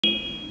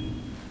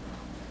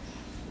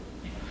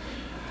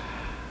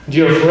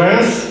Dear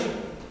friends,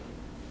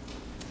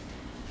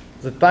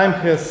 the time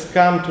has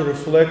come to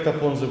reflect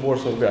upon the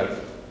words of God.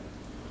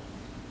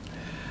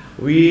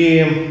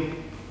 We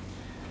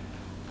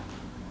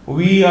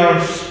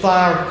are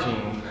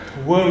starting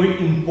a very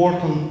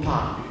important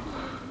topic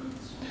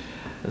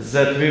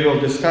that we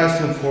will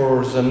discuss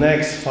for the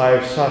next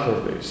 5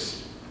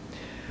 Saturdays.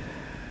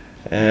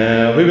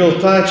 We will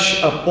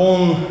touch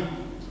upon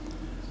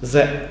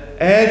the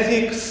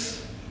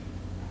ethics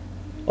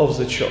of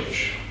the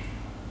church.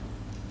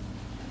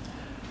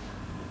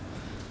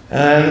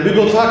 And we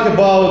will talk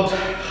about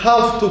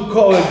how to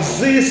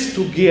coexist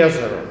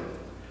together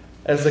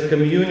as a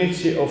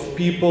community of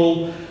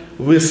people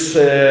with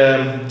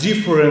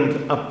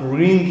different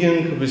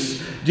upbringing,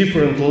 with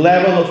different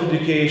level of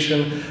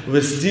education,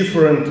 with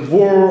different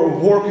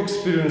work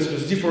experience,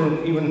 with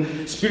different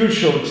even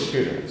spiritual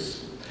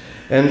experience.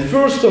 And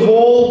first of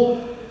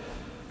all,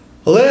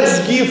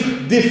 let's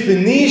give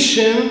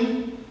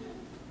definition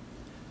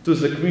to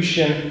the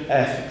Christian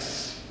ethics.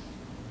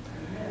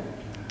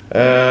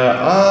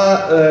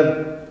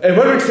 A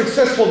very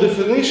successful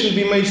definition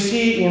we may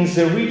see in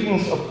the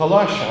readings of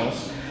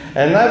Colossians,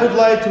 and I would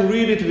like to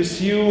read it with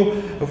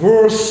you,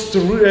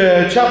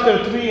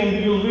 chapter 3, and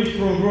we will read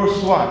from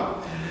verse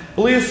 1.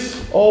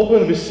 Please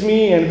open with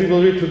me and we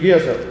will read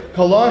together.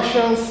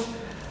 Colossians,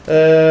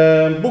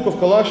 book of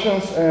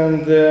Colossians,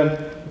 and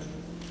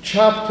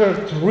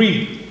chapter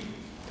 3.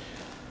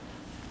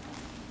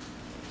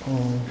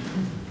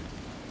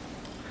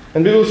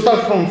 And we will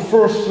start from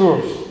first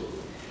verse.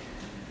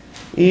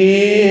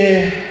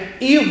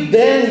 If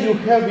then you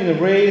have been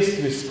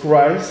raised with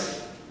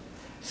Christ,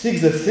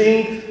 seek the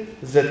things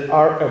that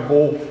are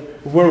above,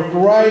 where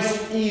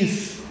Christ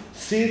is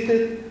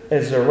seated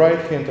at the right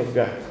hand of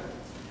God.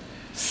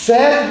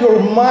 Set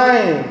your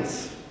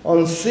minds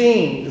on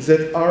things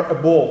that are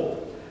above,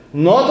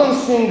 not on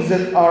things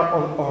that are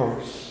on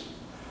earth.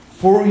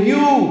 For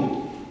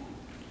you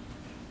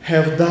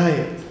have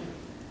died,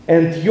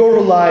 and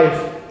your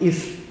life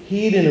is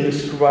hidden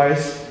with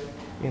Christ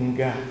in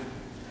God.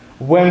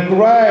 When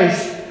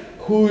Christ,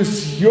 who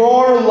is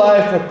your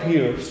life,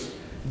 appears,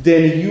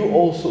 then you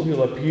also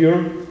will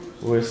appear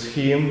with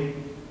him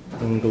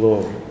in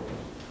glory.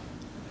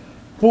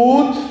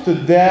 Put to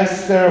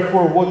death,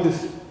 therefore, what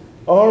is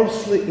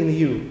earthly in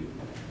you: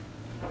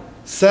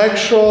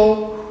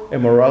 sexual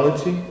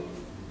immorality,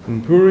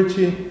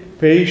 impurity,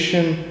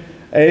 passion,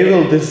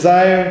 evil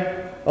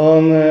desire,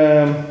 on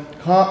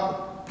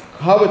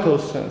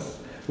covetousness,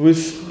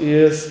 which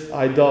is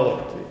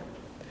idolatry.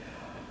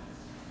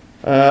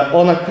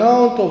 On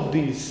account of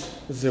this,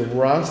 the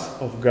wrath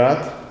of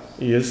God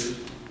is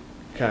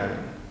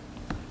coming.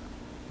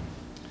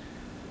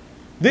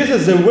 This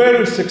is a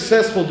very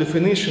successful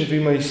definition we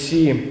may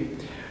see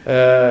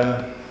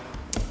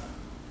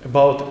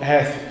about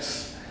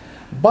ethics.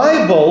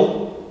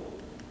 Bible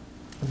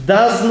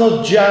does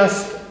not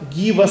just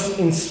give us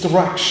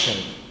instruction,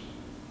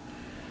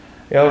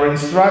 or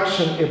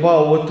instruction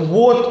about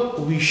what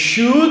we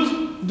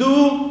should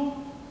do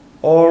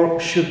or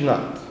should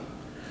not.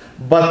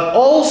 But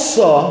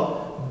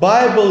also,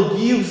 Bible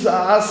gives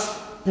us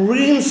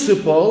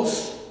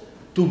principles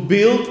to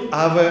build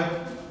our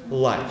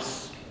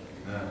lives.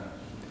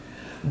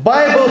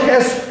 Bible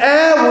has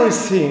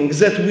everything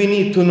that we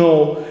need to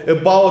know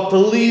about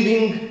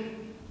living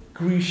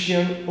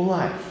Christian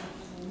life.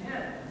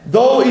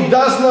 Though it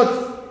does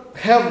not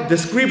have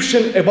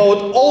description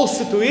about all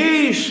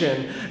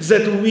situations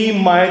that we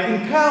might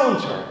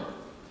encounter.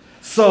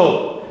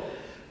 So,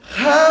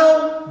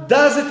 how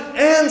does it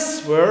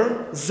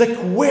answer the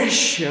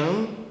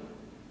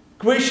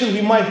question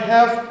we might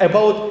have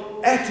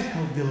about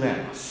ethical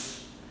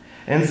dilemmas?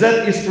 And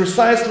that is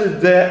precisely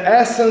the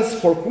essence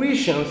for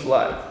Christian's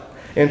life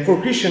and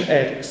for Christian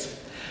ethics.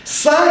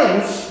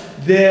 Science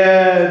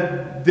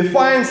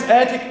defines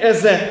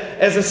ethics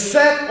as a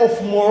set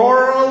of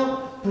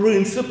moral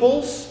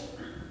principles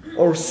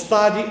or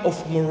study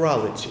of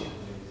morality.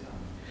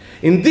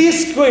 In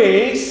this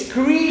case,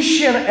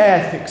 Christian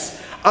ethics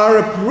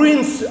are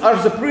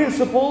the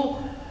principles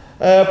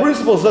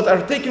that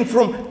are taken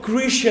from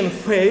Christian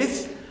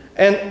faith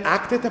and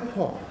acted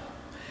upon.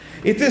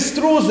 It is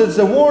true that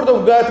the Word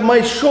of God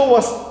might show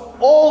us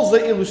all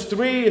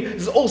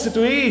all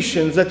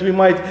situations that we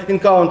might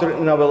encounter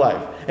in our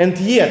life, and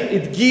yet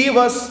it gives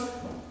us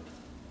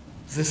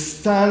the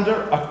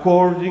standard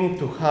according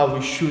to how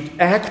we should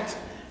act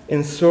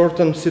in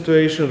certain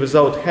situations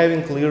without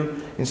having clear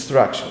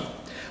instruction.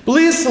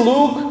 Please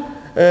look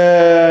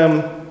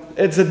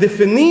at the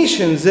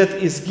definition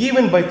that is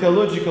given by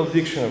Theological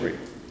Dictionary.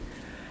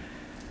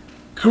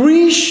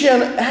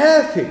 Christian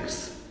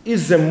ethics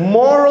is the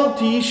moral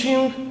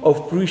teaching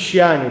of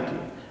Christianity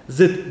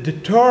that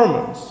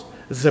determines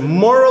the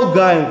moral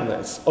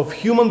guidelines of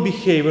human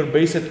behavior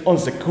based on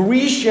the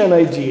Christian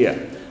idea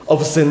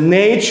of the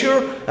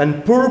nature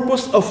and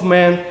purpose of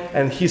man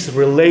and his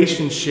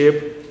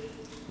relationship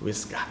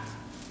with God.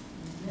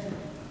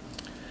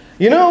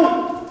 You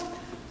know,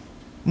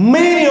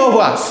 many of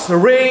us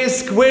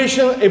raise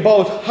questions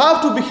about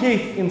how to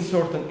behave in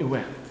certain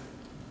event.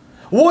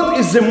 What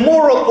is the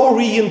moral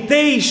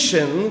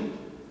orientation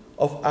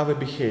of our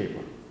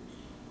behavior?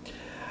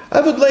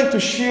 I would like to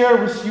share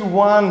with you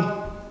one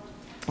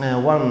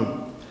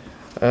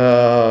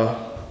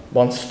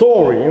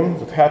story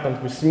that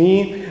happened with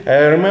me.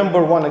 I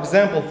remember one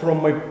example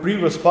from my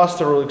previous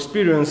pastoral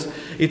experience.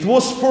 It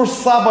was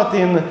first Sabbath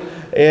in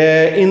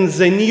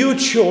the new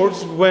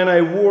church when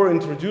I was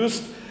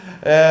introduced.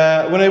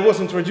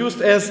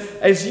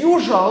 As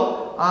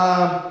usual,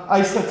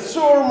 I said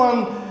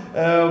sermon.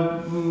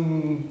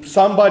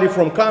 Somebody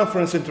from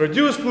conference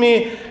introduced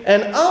me,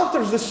 and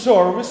after the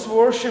service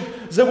worship,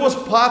 there was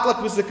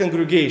potluck with the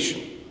congregation,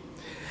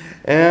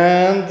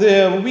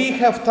 and we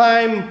have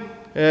time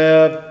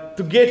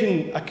to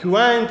getting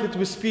acquainted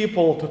with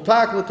people, to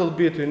talk a little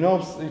bit, to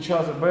know each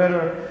other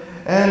better.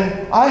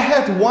 And I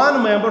had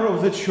one member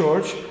of the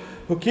church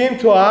who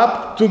came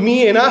up to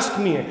me and asked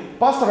me,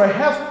 "Pastor, I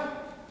have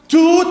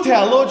two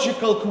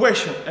theological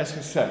questions," as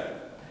he said.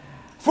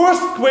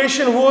 First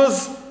question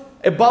was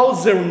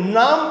about the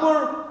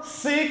number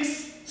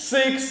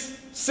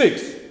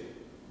 666.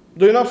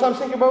 Do you know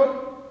something about it?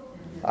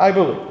 I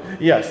believe,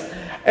 yes.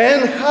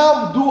 And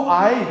how do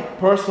I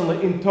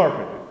personally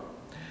interpret it?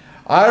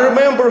 I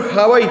remember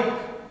how I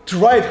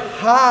tried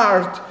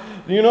hard,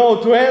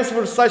 to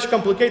answer such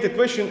complicated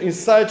question in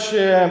such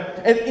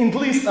in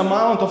least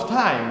amount of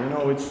time.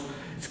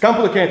 It's a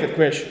complicated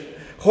question.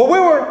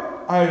 However,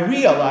 I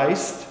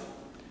realized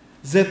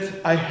that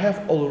I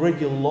have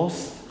already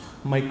lost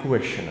my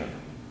questioner.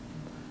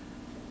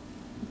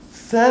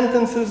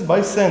 Sentences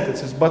by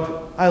sentences, but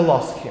I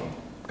lost him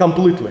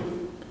completely.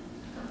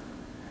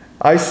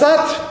 I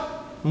thought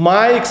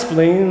my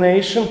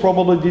explanation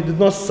probably did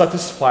not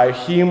satisfy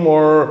him,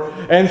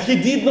 and he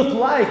did not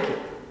like it.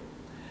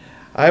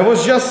 I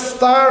was just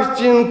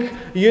starting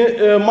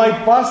my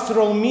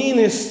pastoral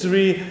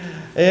ministry.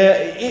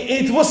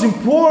 It was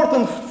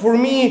important for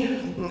me.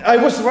 I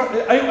was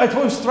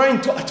trying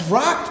to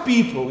attract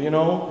people,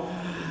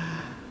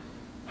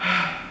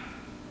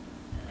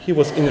 He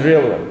was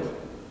irrelevant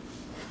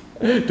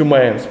to my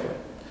answer.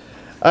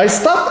 I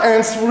stopped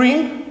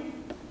answering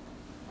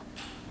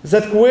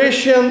that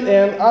question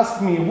and asked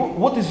me,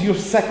 "What is your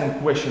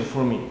second question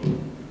for me?"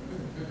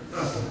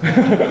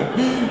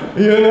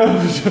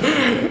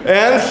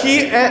 And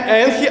he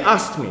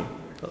asked me,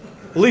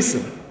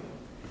 listen.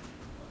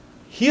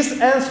 His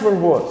answer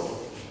was,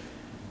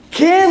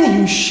 "Can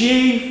you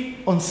shave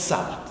on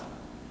Sabbath?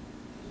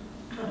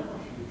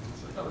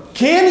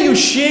 Can you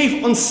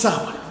shave on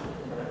Sabbath?"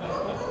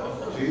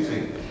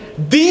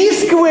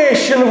 This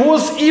question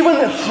was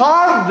even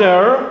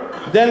harder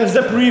than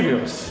the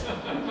previous.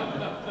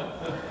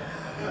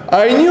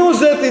 I knew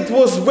that it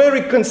was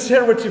very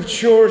conservative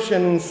church,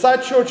 and in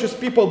such churches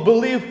people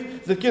believe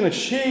they cannot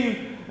shave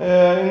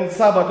in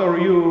Sabbath, or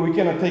we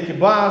cannot take a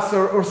bath,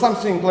 or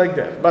something like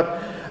that.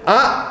 But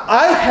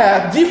I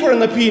had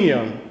different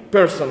opinion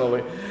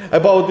personally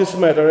about this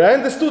matter. I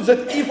understood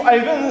that if I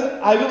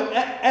will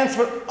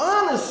answer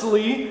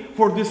honestly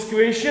for this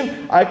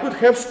question, I could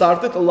have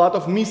started a lot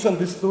of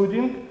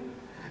misunderstanding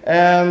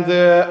and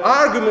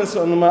arguments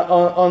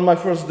on my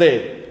first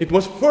day. It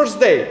was first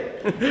day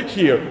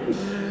here.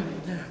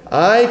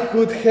 I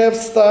could have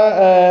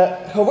started.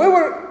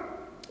 However,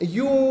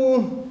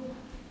 you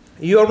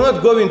are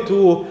not going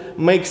to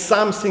make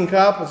something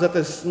up that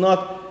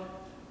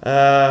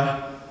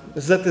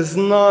is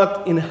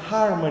not in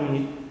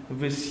harmony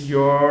with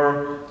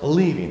your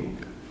living.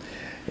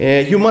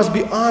 You must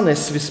be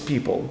honest with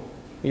people.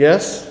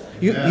 Yes?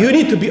 You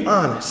need to be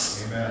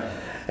honest. Amen.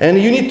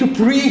 And you need to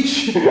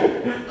preach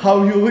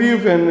how you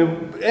live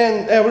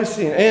and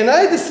everything. And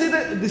I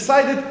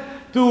decided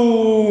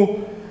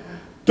to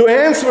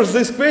answer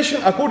this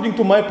question according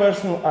to my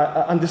personal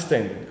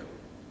understanding.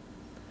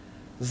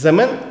 The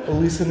man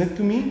listened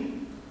to me,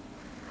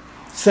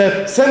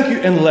 said thank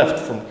you, and left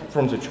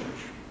from the church.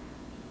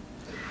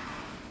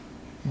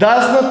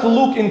 Does not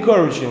look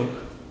encouraging,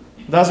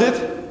 does it?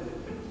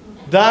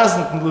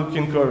 Doesn't look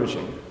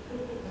encouraging.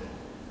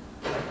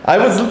 I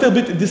was a little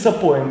bit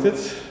disappointed,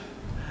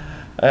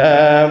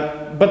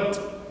 but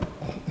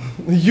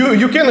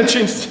you cannot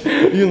change,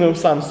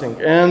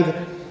 something. And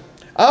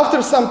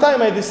after some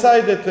time, I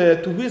decided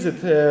to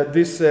visit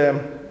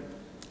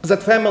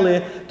that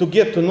family to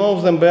get to know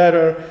them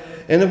better.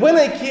 And when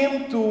I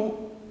came to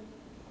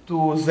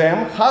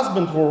them,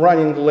 husband were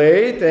running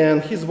late,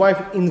 and his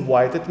wife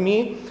invited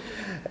me.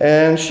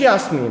 And she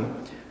asked me,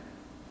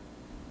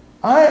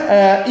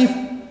 if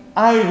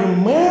I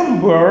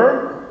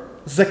remember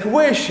the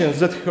questions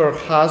that her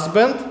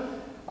husband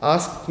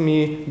asked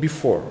me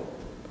before.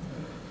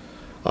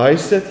 I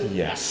said,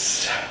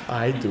 yes,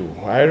 I do.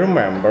 I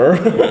remember.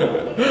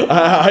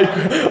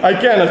 I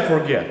cannot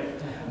forget.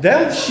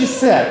 Then she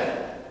said,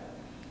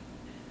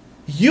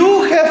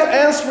 you have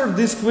answered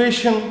this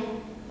question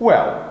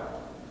well.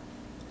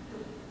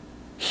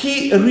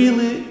 He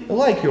really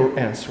liked your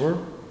answer.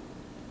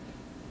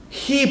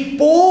 He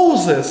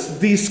poses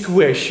these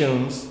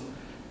questions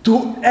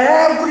to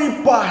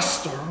every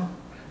pastor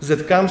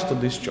that comes to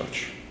this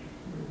church.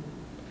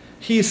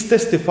 He is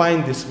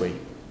testifying this way.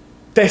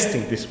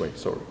 testing this way,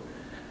 sorry.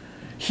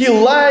 He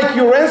likes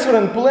your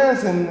answering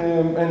plans,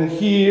 and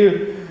he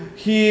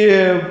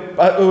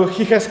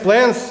has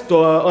plans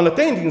on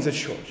attending the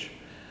church.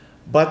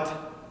 But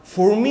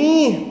for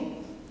me,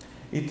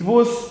 it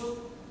was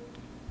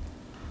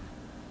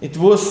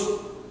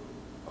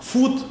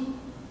food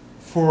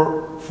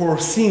for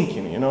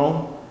thinking, you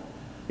know.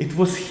 It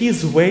was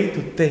his way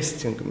to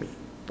testing me,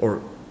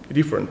 or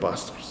different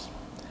pastors.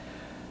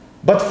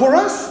 But for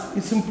us,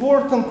 it's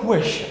important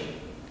question.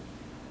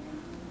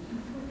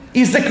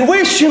 Is the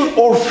question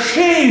of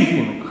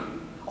shaving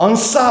on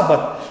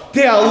Sabbath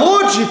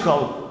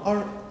theological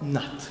or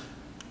not?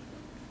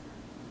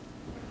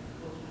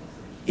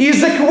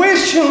 Is the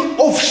question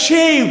of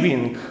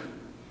shaving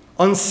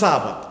on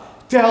Sabbath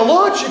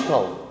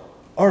theological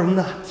or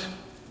not?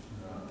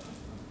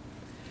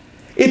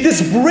 It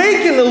is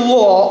breaking the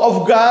law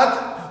of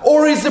God,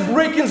 or is it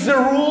breaking the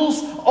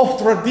rules of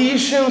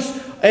traditions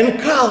and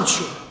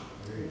culture?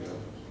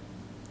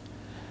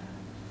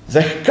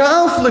 The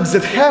conflicts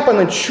that happen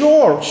at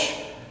church,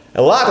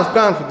 a lot of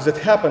conflicts that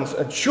happens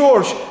at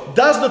church,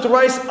 does not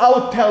raise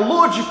out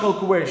theological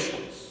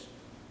questions,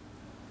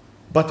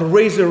 but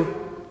rather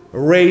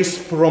raise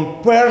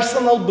from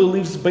personal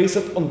beliefs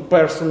based on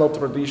personal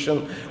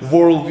tradition,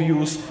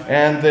 worldviews,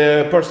 and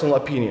personal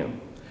opinion.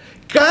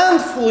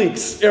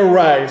 Conflicts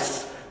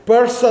arise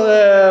from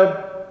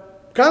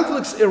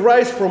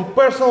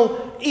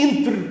personal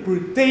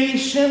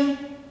interpretation,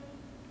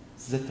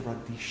 the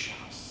traditions.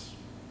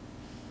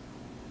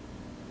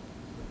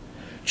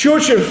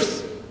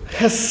 Churches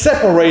has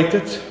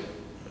separated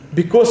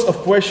because of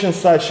questions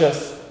such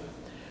as,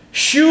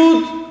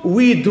 should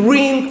we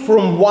drink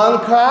from one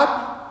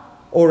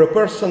cup or a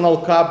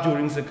personal cup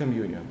during the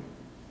communion?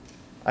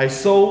 I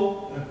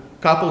saw a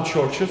couple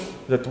churches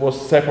that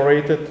was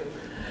separated.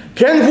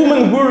 Can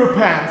women wear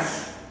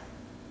pants?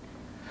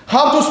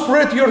 How to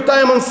spread your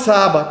time on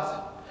Sabbath?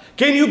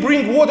 Can you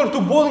bring water to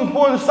boiling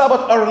point on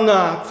Sabbath or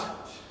not?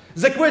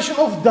 The question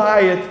of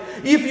diet.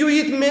 If you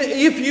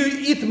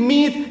eat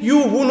meat,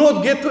 you will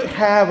not get to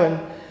heaven.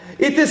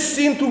 It is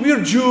sin to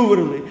wear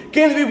jewelry.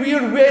 Can we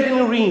wear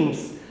wedding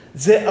rings?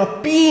 The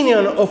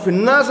opinion of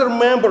another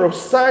member of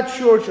such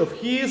church, of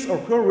his or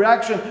her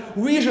reaction,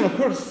 vision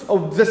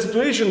of the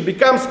situation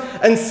becomes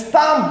a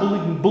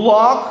stumbling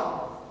block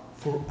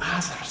for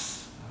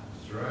others.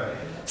 That's right.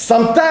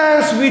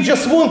 Sometimes we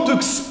just want to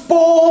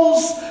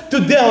expose, to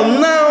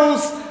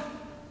denounce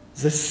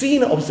the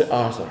sin of the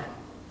other,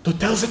 to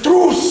tell the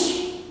truth.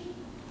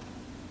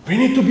 We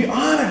need to be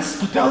honest,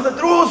 to tell the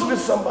truth with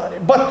somebody.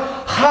 But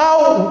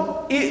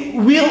how it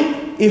will,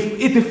 if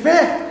it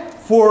affect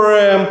for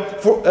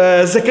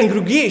the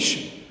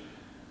congregation?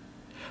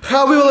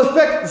 How will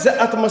affect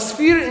the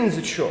atmosphere in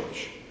the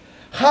church?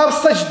 How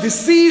such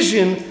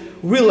decision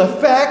will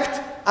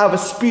affect our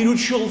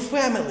spiritual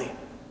family?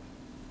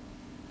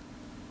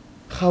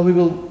 How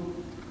will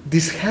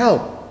this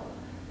help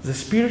the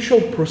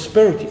spiritual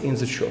prosperity in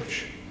the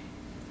church?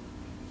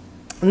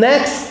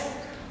 Next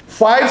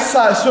 5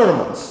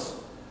 sermons,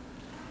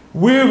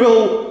 we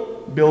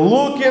will be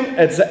looking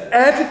at the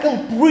ethical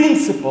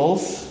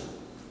principles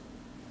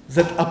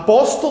that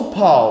Apostle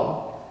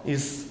Paul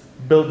is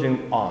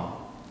building on.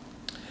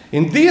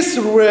 In this,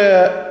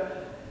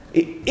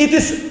 it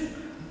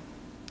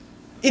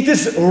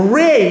is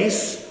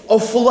rays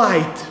of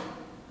light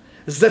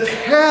that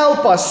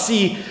help us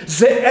see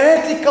the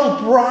ethical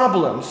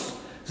problems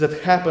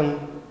that happen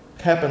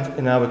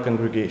in our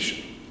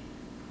congregation.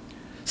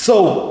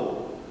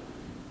 So,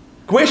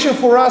 question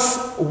for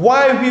us,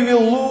 why we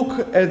will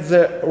look at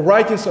the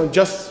writings of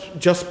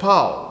just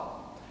Paul.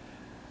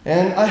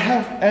 And I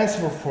have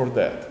answer for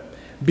that.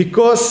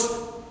 Because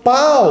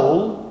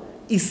Paul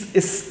is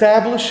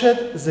established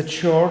the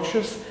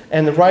churches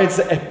and writes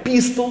the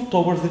epistle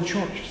towards the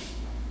churches.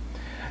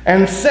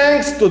 And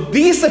thanks to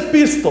these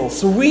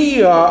epistles, we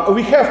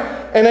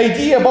have an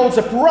idea about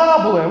the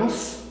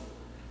problems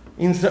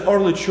in the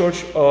early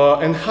church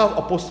and how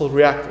Apostle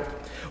reacted.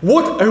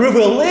 What a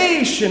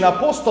revelation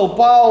Apostle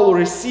Paul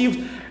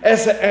received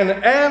as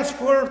an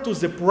answer to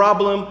the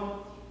problem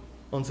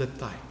on that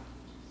time.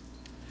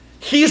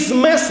 His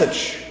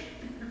message,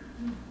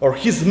 or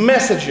his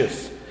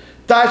messages,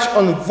 touch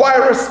on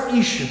various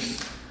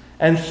issues,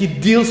 and he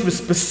deals with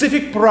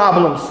specific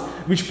problems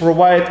which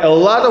provide a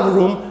lot of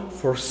room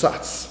for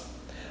such.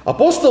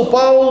 Apostle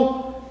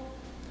Paul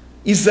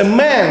is a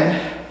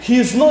man, he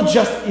is not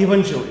just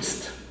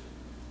evangelist.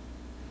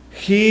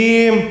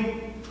 He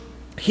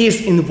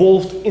is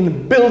involved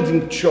in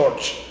building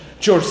church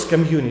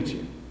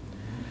community.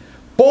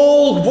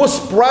 Paul was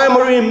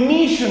primary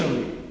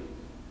missionary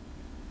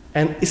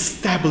and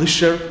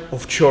establisher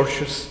of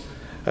churches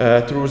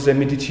through the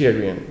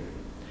Mediterranean.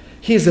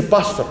 He is a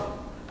pastor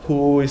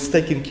who is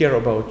taking care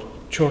about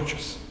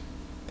churches.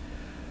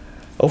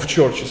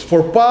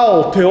 For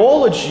Paul,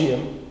 theology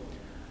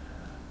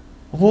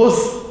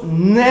was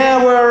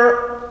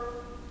never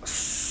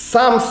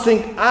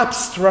something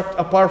abstract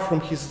apart from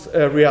his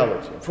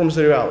reality,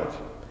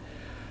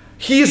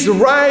 His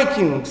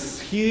writings,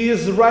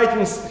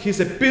 his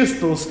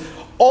epistles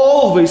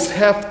always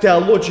have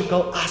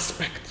theological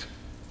aspect,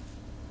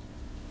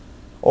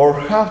 or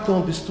how to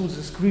understood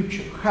the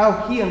scripture,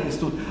 how he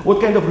understood,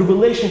 what kind of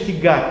revelation he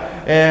got,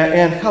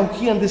 and how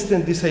he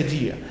understands this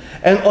idea.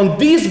 And on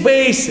this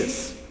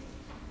basis,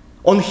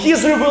 on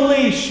his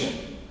revelation,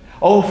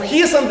 of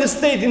his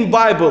understanding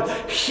Bible,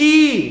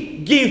 he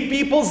gave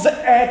people the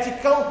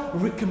ethical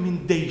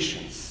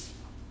recommendations.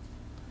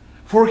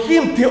 For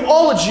him,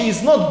 theology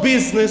is not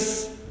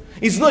business.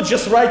 It's not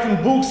just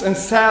writing books and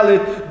sell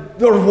it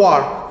or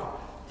work.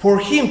 For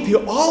him,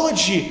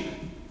 theology,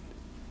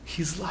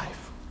 his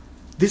life.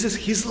 This is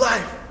his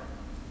life.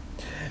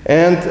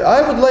 And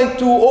I would like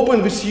to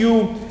open with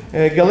you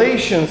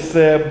Galatians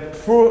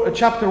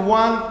chapter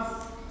 1.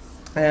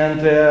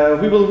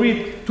 And we will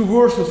read 2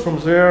 verses from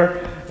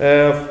there,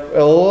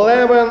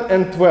 11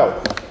 and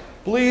 12.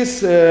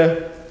 Please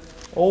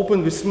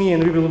open with me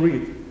and we will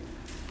read.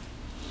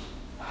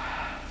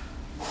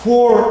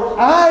 For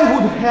I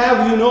would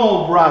have you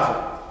know,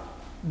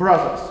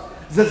 brothers,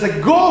 that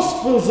the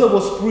gospel that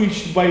was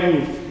preached by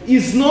me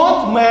is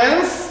not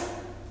man's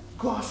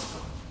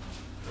gospel.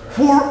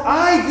 For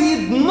I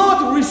did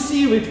not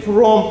receive it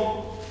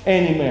from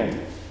any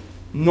man,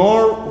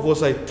 nor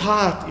was I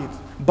taught it,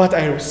 but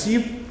I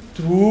received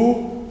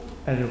through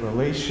a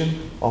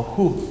revelation of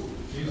who?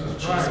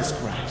 Jesus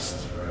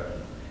Christ.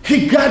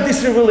 He got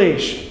this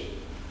revelation.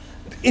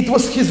 It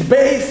was his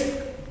base.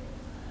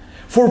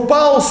 For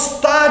Paul,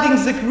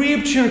 studying the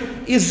scripture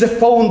is the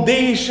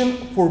foundation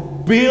for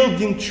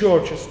building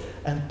churches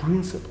and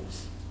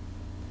principles.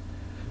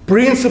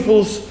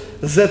 Principles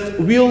that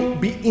will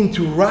be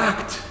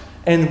interact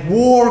and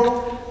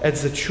worked at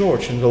the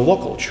church, in the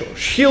local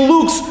church. He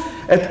looks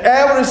at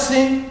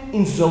everything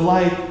in the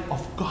light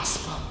of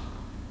gospel,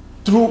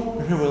 through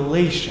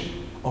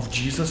revelation of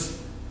Jesus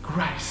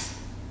Christ.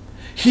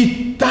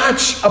 He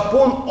touched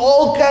upon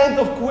all kinds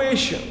of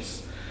questions.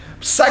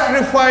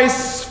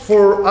 Sacrifice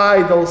for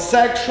idols,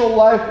 sexual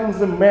life in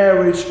the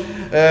marriage,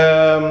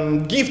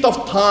 gift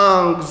of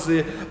tongues,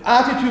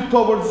 attitude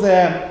towards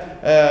the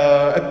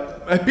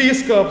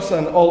episcopes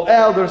and all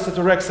elders,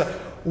 etc.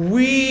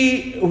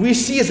 We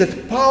see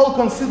that Paul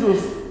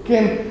considers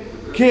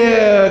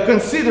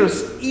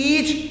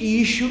each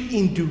issue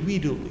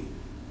individually.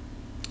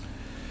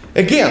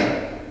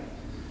 Again,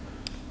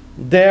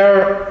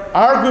 their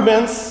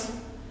arguments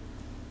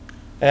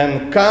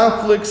and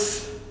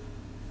conflicts,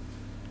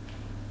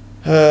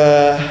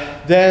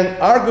 at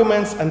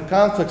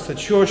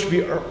church,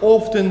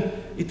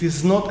 it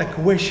is not a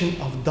question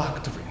of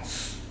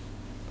doctrines,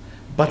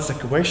 but it's a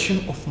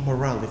question of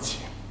morality.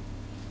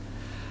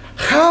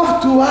 How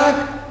to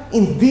act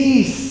in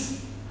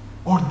this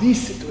or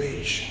this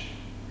situation?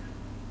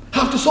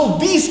 How to solve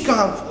this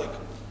conflict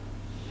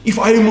if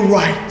I am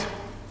right?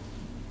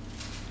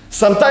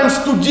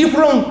 Sometimes two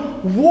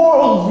different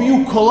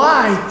worldviews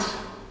collide,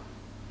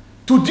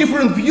 two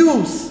different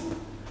views.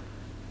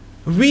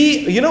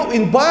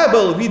 In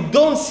Bible, we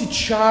don't see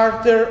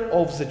charter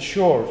of the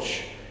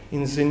church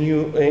in the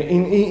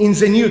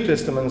New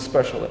Testament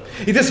especially.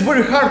 It is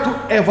very hard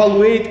to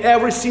evaluate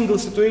every single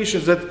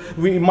situation that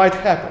we might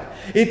happen.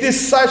 It is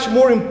such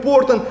more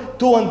important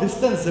to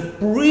understand the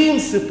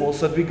principles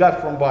that we got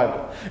from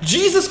Bible.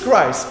 Jesus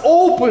Christ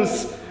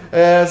opens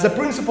the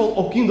principle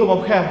of kingdom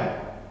of heaven.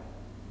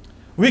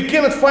 We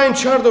cannot find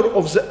charter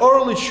of the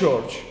early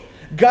church.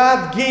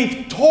 God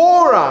gave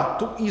Torah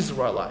to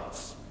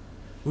Israelites,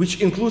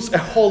 which includes a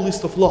whole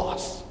list of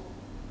laws.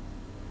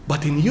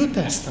 But in New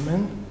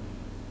Testament,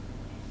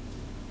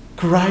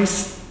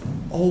 Christ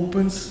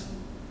opens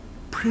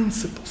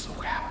principles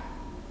of heaven,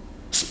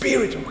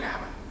 spirit of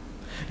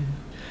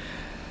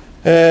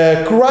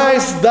heaven.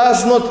 Christ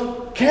does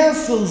not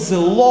cancel the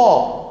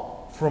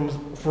law from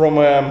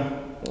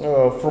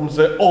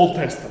the Old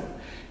Testament.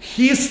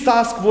 His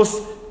task was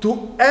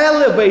to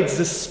elevate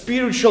the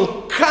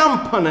spiritual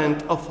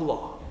component of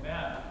law.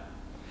 Amen.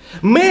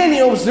 Many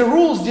of the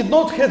rules did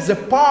not have the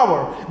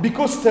power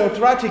because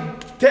theocratic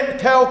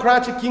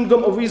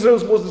kingdom of Israel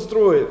was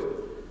destroyed.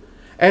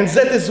 And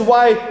that is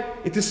why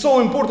it is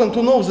so important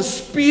to know the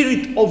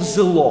spirit of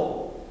the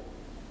law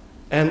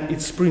and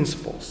its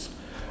principles.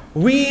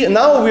 We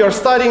are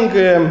studying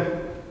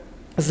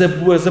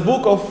the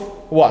book of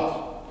what?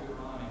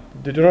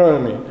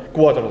 Deuteronomy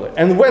quarterly.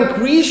 And when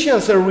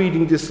Christians are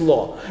reading this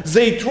law,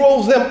 they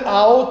throw them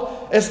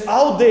out as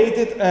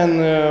outdated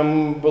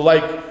and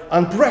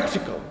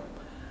unpractical.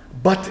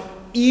 But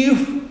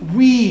if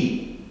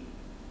we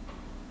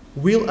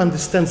will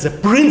understand the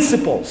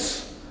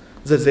principles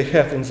that they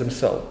have in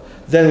themselves,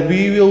 then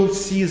we will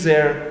see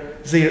their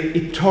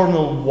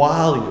eternal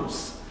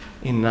values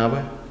in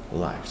our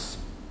lives.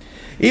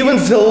 Even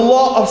the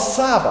law of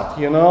Sabbath,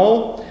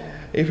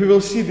 if we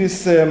will see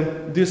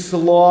this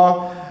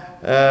law,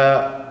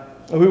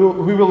 we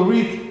will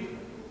read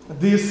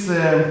this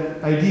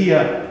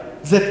idea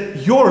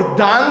that your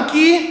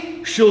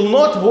donkey shall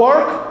not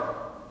work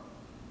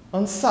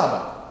on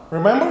Sabbath.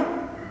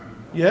 Remember?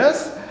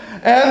 Yes?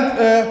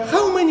 And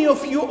how many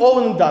of you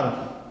own a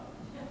donkey?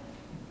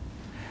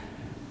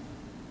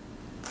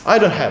 I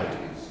don't have it.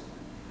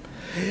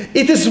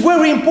 It is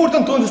very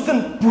important to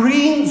understand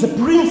the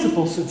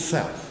principles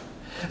itself,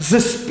 the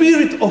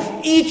spirit of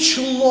each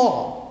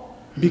law,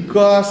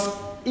 because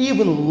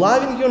even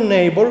loving your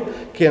neighbor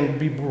can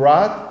be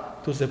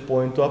brought to the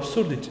point of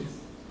absurdity.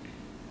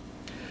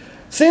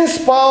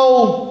 Since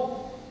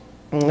Paul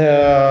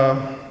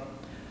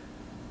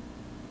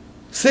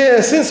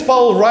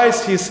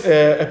writes his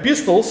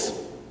epistles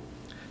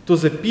to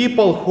the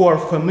people who are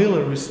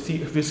familiar with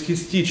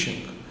his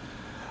teaching,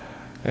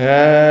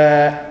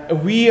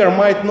 we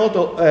might not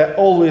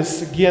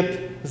always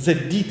get the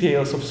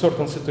details of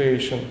certain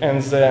situation,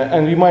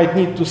 and we might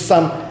need to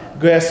some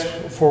guess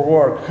for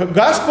work.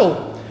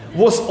 Gospel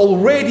was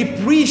already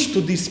preached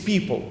to these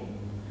people,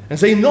 and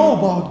they know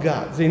about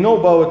God, they know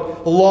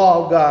about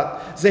law of God,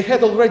 they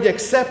had already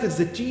accepted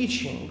the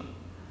teaching.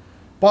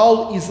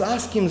 Paul is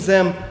asking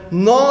them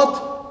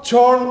not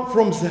turn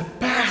from the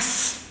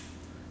past.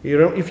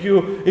 If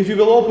you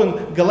will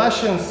open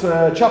Galatians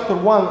chapter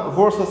 1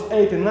 verses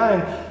 8 and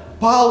 9,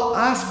 Paul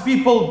asks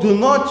people, do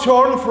not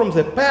turn from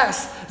the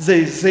past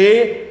they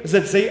say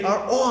that they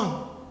are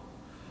on.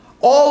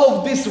 All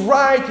of this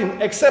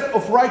writing, except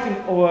of writing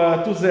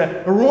to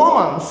the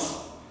Romans,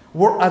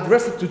 were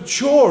addressed to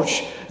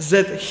church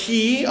that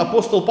he,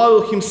 Apostle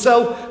Paul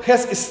himself,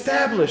 has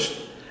established,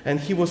 and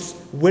he was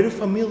very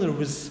familiar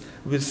with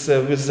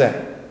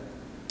them.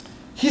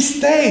 He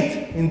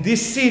stayed in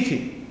this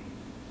city,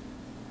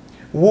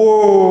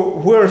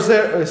 where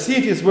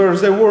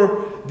there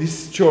were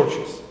these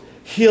churches.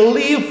 He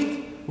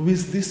lived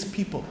with these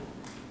people.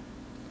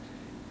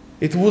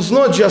 It was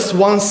not just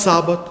one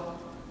Sabbath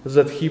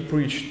that he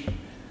preached.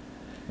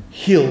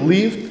 He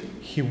lived,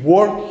 he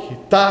worked, he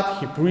taught,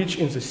 he preached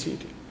in the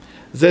city.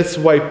 That's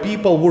why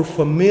people were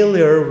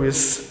familiar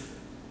with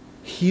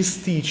his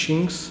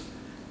teachings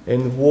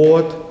and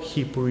what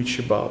he preached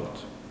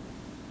about.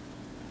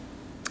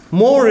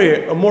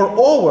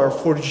 Moreover,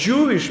 for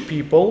Jewish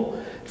people,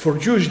 for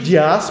Jewish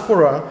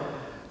diaspora,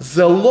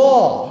 the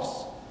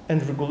laws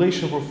and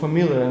regulations were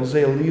familiar and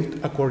they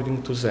lived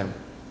according to them.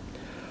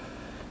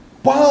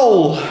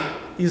 Paul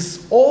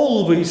is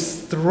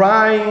always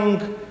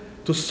trying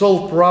to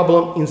solve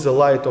problems in the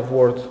light of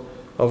Word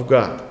of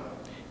God.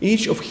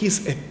 Each of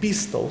his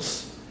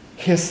epistles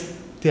has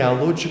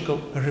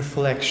theological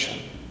reflection.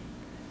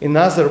 In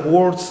other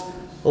words,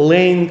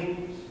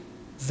 laying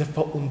the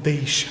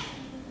foundation.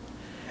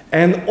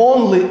 And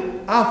only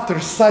after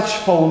such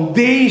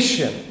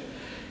foundation,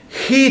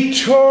 he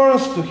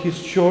turns to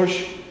his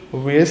church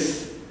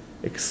with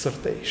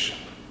exhortation.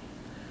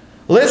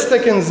 Let's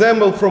take an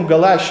example from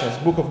Galatians,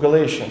 book of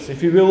Galatians.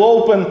 If you will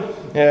open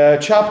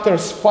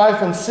chapters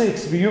 5 and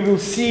 6, you will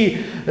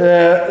see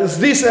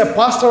this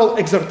pastoral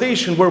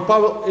exhortation where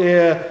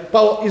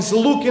Paul is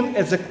looking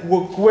at the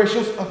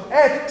questions of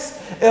ethics.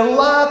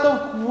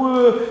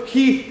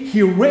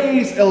 He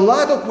raises a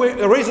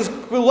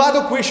lot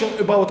of questions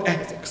about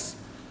ethics,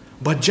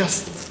 but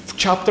just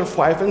chapter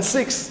 5 and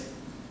 6.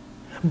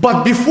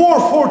 But before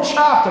 4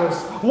 chapters,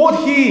 what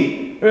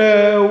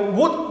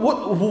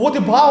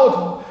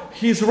about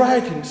his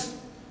writings?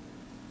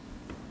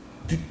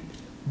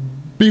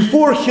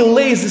 Before he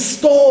lays a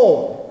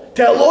stone,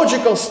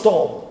 theological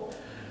stone,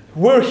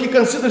 where he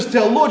considers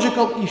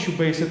theological issue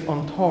based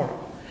on Torah.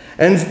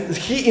 And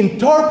he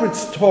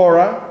interprets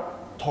Torah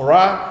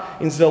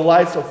in the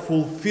light of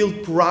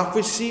fulfilled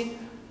prophecy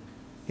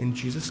in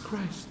Jesus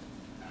Christ.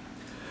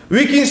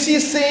 We can see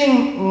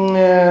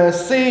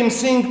same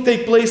thing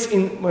take place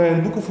in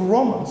book of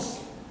Romans.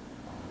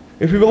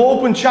 If we will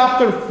open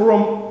chapter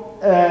from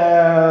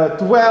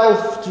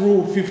 12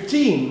 through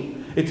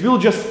 15, it will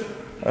just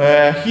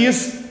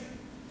his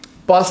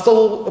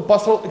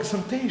pastoral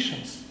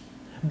exhortations.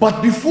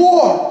 But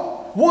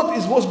before,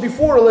 was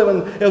before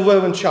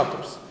 11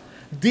 chapters?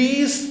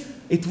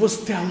 It was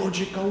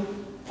theological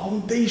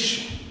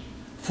foundation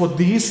for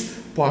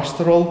this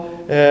pastoral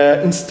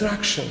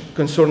instruction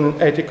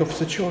concerning ethics of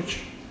the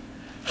church.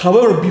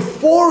 However,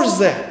 before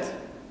that,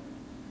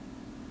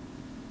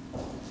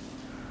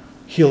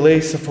 he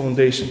lays a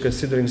foundation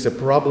considering the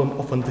problem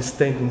of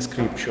understanding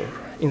Scripture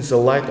in the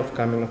light of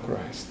coming of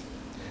Christ.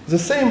 The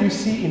same we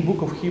see in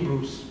book of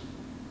Hebrews,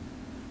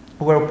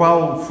 where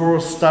Paul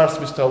first starts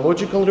with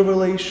theological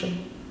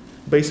revelation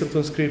based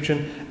on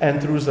Scripture,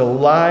 and through the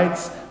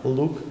lights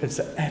look at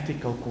the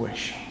ethical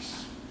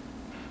questions.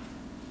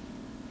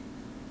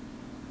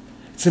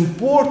 It's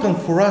important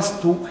for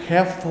us to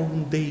have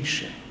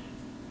foundation.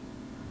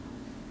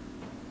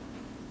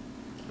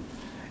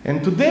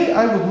 And today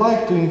I would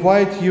like to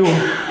invite you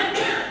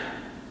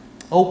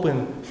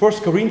open 1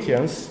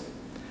 Corinthians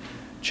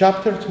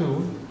chapter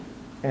 2,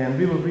 and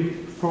we will read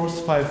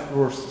first 5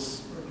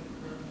 verses.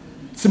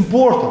 It's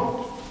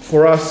important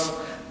for us.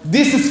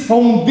 This is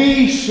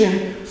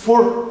foundation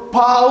for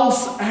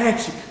Paul's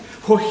ethic,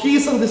 for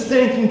his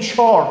understanding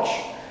church,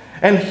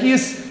 and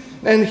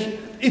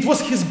it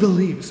was his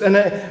beliefs. And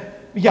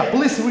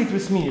please read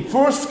with me.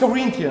 1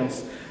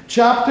 Corinthians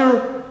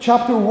chapter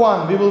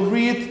 1. We will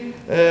read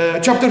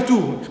chapter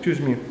 2. Excuse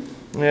me.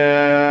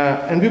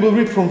 And we will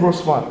read from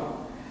verse 1.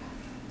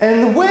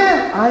 And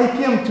when I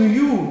came to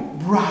you,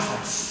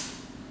 brothers,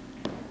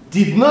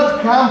 did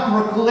not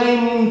come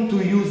proclaiming to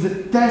you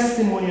the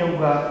testimony of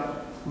God,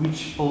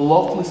 which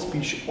lofty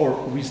speech or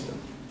wisdom.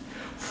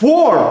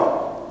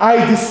 For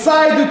I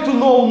decided to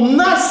know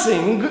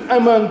nothing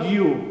among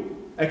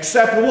you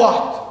except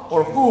what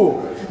or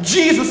who?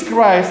 Jesus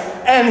Christ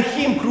and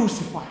Him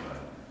crucified.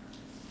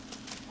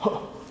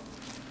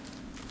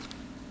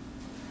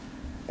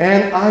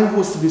 And I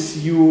was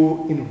with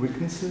you in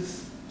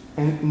weaknesses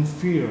and in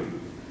fear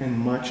and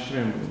much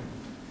trembling.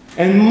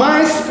 And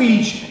my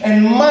speech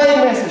and my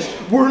message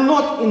were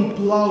not in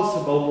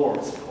plausible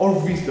words or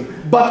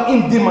wisdom, but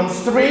in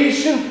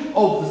demonstration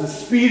of the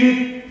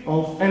Spirit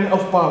and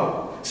of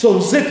power, so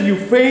that your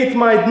faith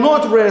might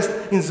not rest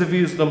in the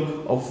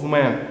wisdom of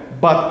man,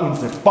 but in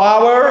the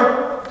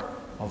power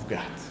of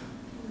God.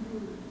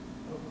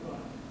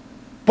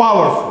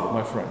 Powerful,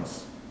 my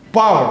friends.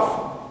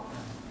 Powerful.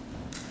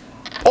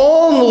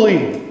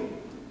 Only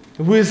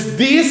with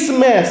this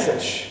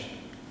message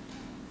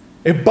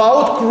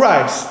about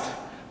Christ,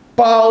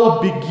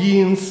 Paul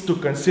begins to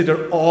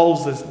consider all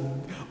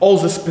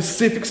the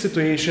specific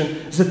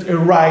situations that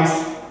arise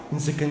in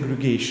the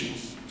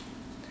congregations.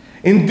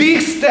 In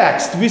this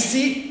text, we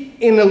see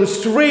an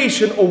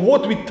illustration of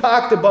what we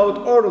talked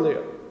about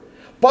earlier.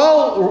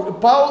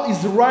 Paul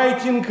is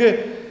writing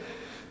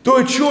to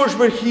a church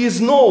where he is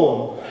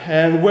known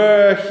and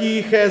where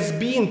he has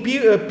been.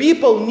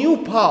 People knew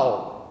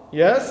Paul,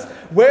 yes,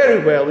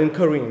 very well in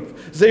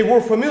Corinth. They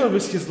were familiar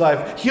with his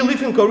life. He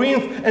lived in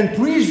Corinth and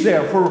preached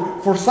there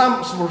for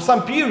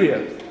some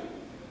period.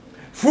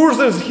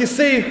 Further, he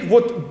says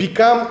what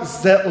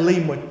becomes the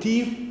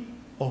leitmotif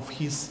of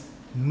his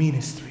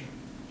ministry.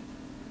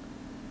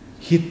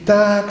 He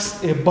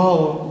talks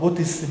about what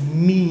is the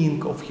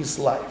meaning of his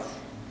life,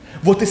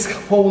 what is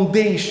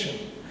foundation,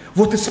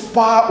 what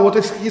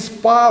is his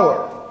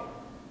power.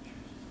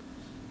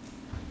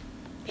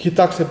 He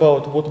talks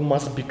about what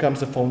must become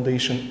the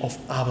foundation of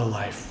our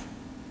life,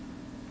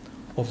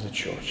 of the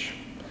church,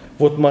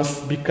 what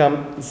must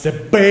become the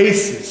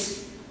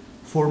basis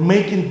for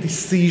making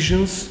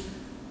decisions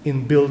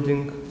in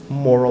building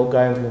moral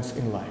guidelines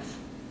in life.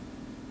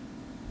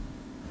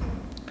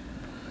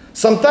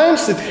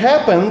 Sometimes it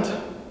happened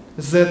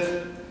that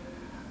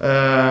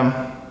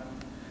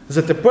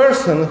a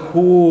person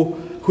who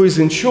is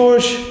in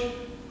church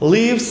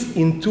lives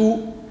in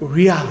two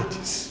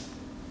realities.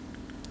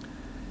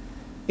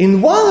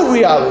 In one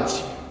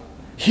reality,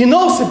 he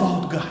knows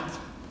about God.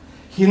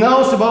 He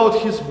knows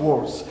about His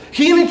words.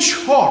 He in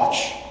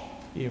church,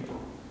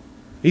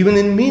 even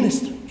in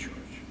ministry in church.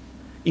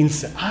 In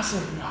the other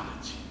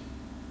reality,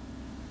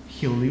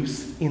 he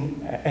lives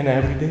in an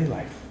everyday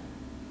life.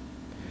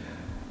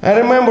 I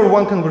remember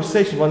one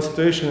conversation, one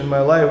situation in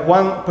my life.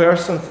 One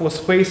person was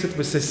faced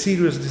with a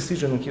serious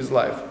decision in his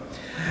life.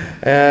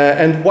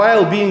 And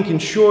while being in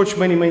church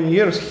many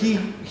years,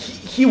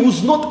 he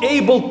was not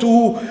able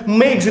to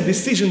make the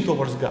decision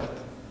towards God.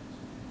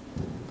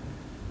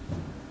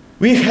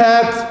 We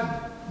had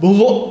a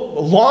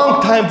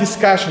long time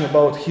discussion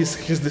about his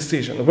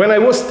decision. When I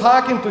was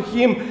talking to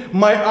him,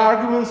 my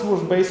arguments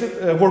were based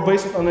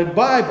on the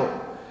Bible,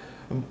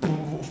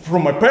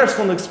 from my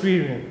personal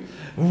experience.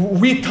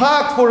 We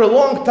talked for a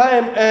long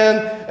time, and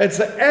at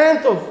the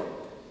end of,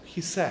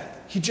 he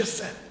just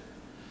said,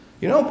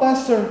 you know,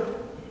 Pastor,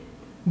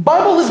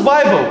 Bible is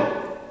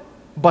Bible,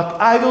 but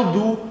I will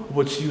do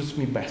what suits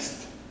me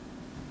best.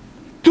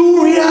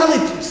 Two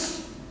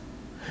realities.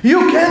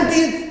 You can't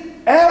be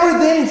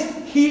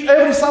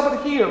every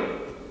Sabbath here.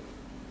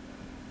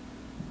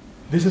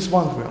 This is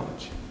one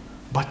reality.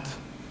 But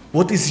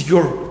what is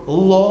your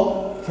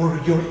law for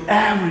your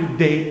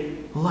everyday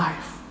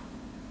life?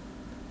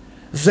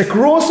 The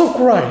cross of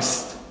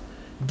Christ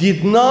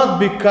did not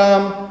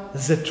become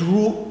the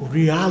true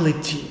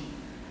reality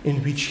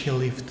in which He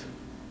lived.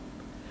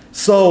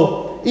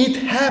 So it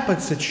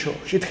happens at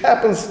church. It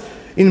happens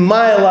in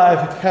my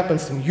life. It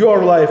happens in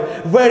your life.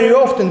 Very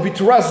often we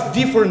trust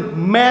different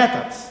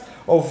methods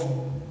of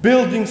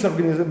building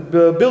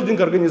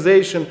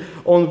organization.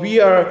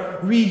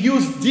 We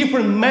use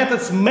different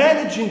methods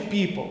managing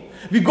people.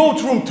 We go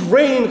through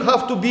training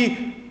how to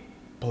be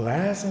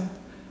pleasant,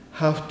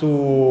 how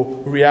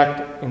to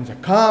react in the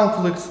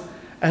conflicts,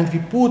 and we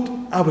put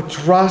our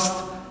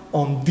trust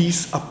on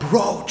these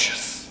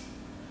approaches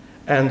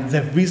and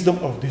the wisdom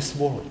of this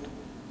world.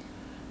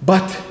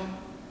 But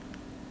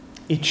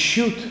it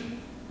should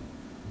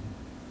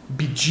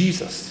be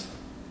Jesus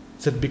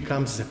that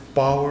becomes the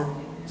power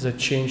that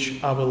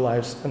changes our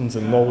lives and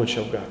the knowledge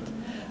of God,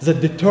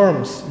 that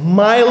determines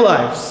my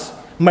lives,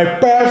 my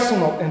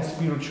personal and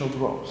spiritual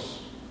growth.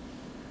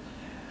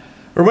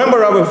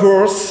 Remember our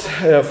verse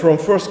from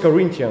 1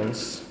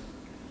 Corinthians,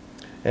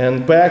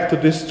 and back to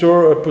this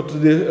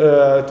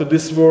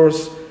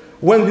verse.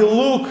 When we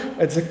look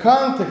at the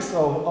context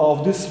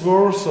of this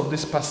verse, of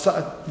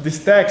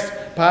this text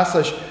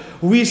passage,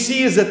 we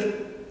see that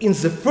in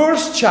the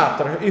first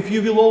chapter, if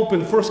you will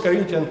open 1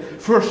 Corinthians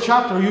first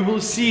chapter, you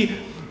will see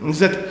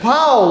that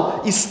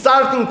Paul is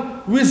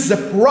starting with the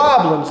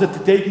problems that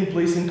are taking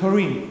place in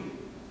Corinth.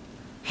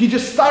 He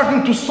just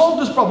starting to solve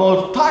this problem,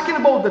 or talking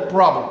about that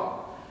problem.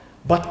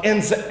 But in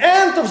the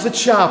end of the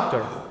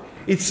chapter,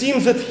 it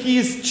seems that he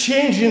is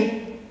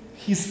changing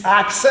his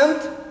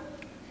accent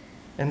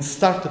and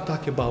start to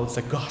talk about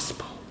the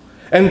gospel.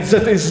 And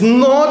that is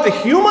not a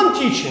human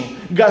teaching.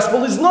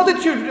 Gospel is not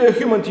a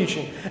human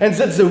teaching. And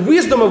that the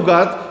wisdom of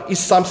God is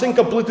something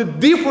completely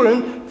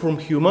different from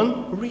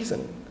human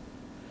reasoning.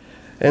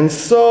 And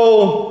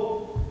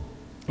so,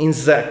 in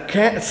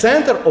the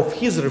center of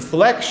his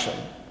reflection,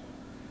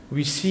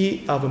 we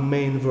see our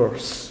main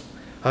verse.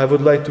 I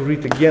would like to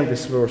read again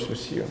this verse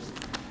with you.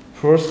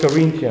 1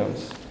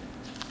 Corinthians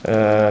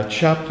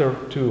chapter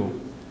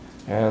 2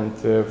 and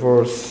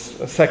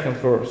second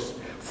verse.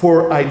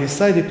 For I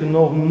decided to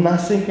know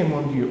nothing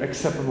among you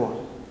except what?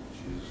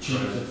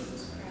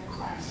 Jesus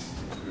Christ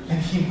and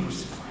Him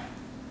crucified.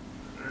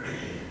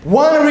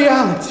 One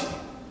reality.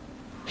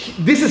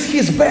 This is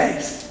His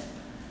base.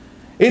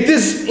 It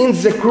is in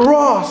the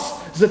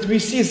cross that we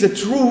see the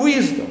true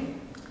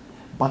wisdom.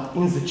 But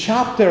in the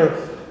chapter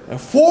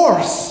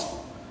 4,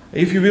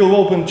 if you will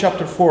open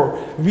chapter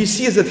 4, we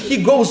see that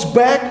he goes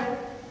back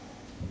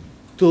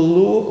to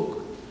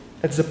look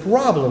at the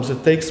problems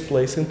that takes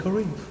place in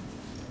Corinth.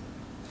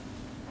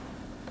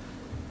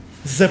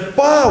 The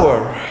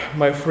power,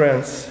 my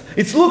friends,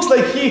 it looks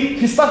like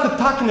he started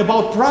talking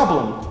about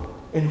problem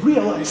and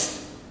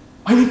realized,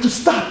 I need to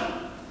stop.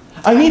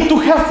 I need to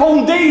have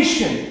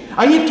foundation.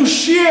 I need to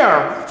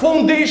share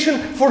foundation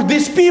for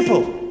these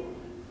people.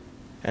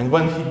 And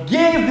when he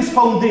gave this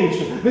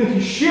foundation, when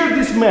he shared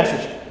this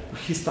message,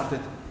 he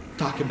started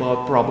talking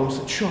about problems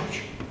at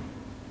church.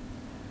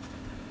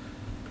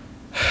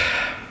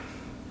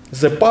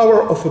 The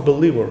power of a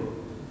believer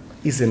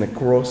is in the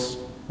cross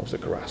of the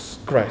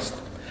Christ.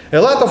 A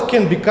lot of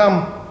can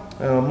become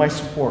my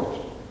support.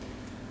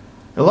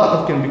 A lot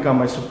of can become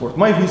my support,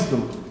 my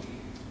wisdom,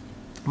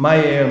 my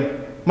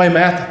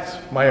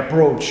method, my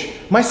approach,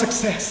 my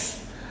success.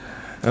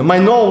 My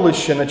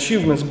knowledge and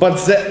achievements, but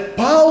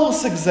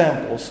Paul's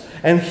examples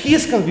and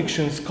his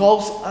convictions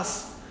calls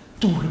us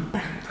to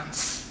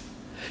repentance.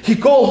 He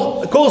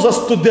calls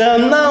us to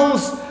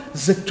announce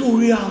the two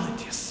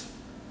realities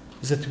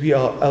that we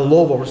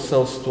allow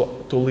ourselves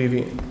to live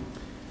in.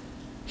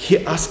 He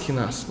asking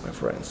us, my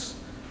friends,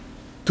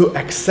 to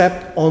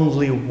accept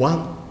only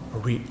one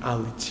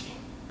reality,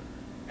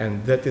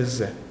 and that is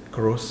the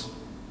cross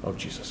of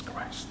Jesus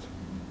Christ.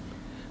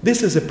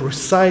 This is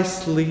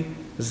precisely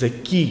the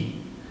key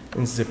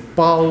in the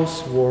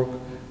Paul's work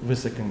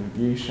with the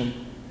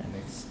congregation and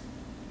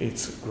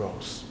its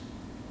growth.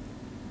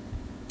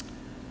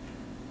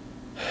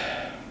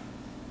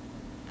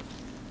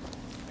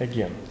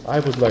 Again, I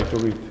would like to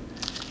read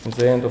at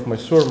the end of my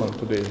sermon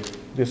today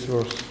this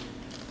verse.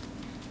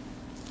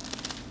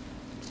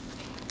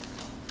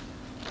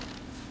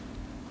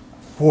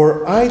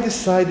 For I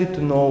decided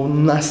to know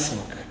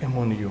nothing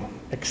among you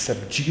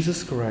except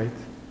Jesus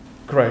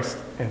Christ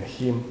and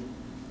Him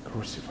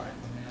crucified.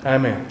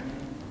 Amen.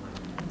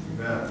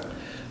 Amen.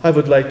 I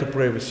would like to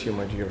pray with you,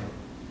 my dear.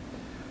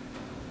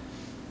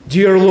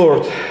 Dear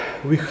Lord,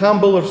 we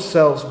humble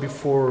ourselves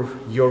before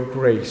your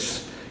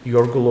grace,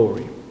 your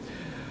glory.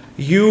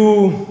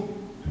 You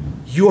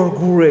are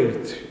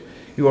great.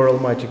 You are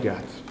Almighty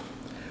God.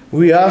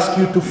 We ask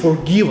you to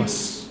forgive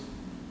us.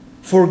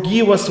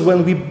 Forgive us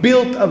when we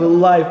build our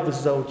life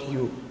without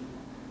you,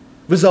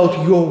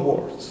 without your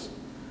words.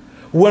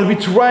 When we're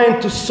trying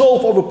to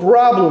solve our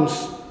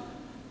problems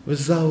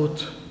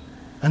without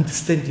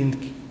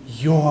understanding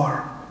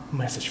your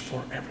message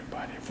for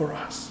everybody, for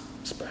us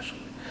especially.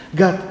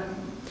 God,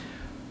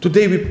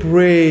 today we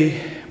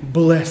pray,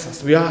 bless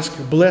us. We ask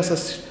you, bless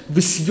us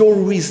with your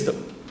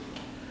wisdom,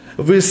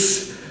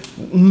 with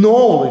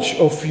knowledge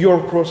of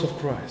your cross of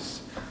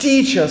Christ.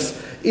 Teach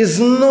us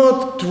is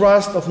not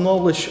trust of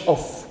knowledge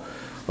of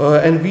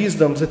and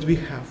wisdom that we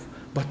have,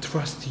 but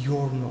trust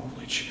your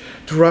knowledge,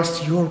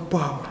 trust your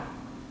power.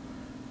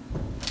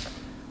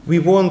 We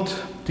want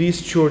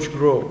this church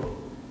grow.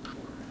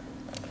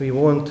 We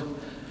want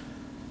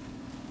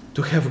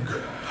to have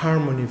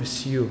harmony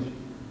with you.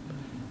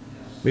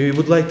 We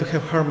would like to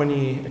have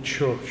harmony at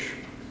church.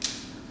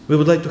 We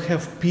would like to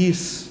have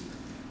peace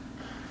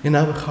in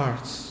our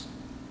hearts.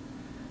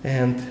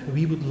 And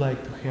we would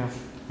like to have,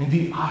 and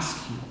we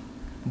ask you,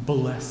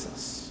 bless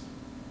us,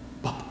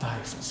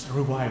 baptize us,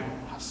 revive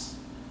us.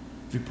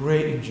 We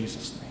pray in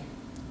Jesus' name.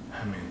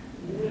 Amen.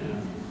 Yeah.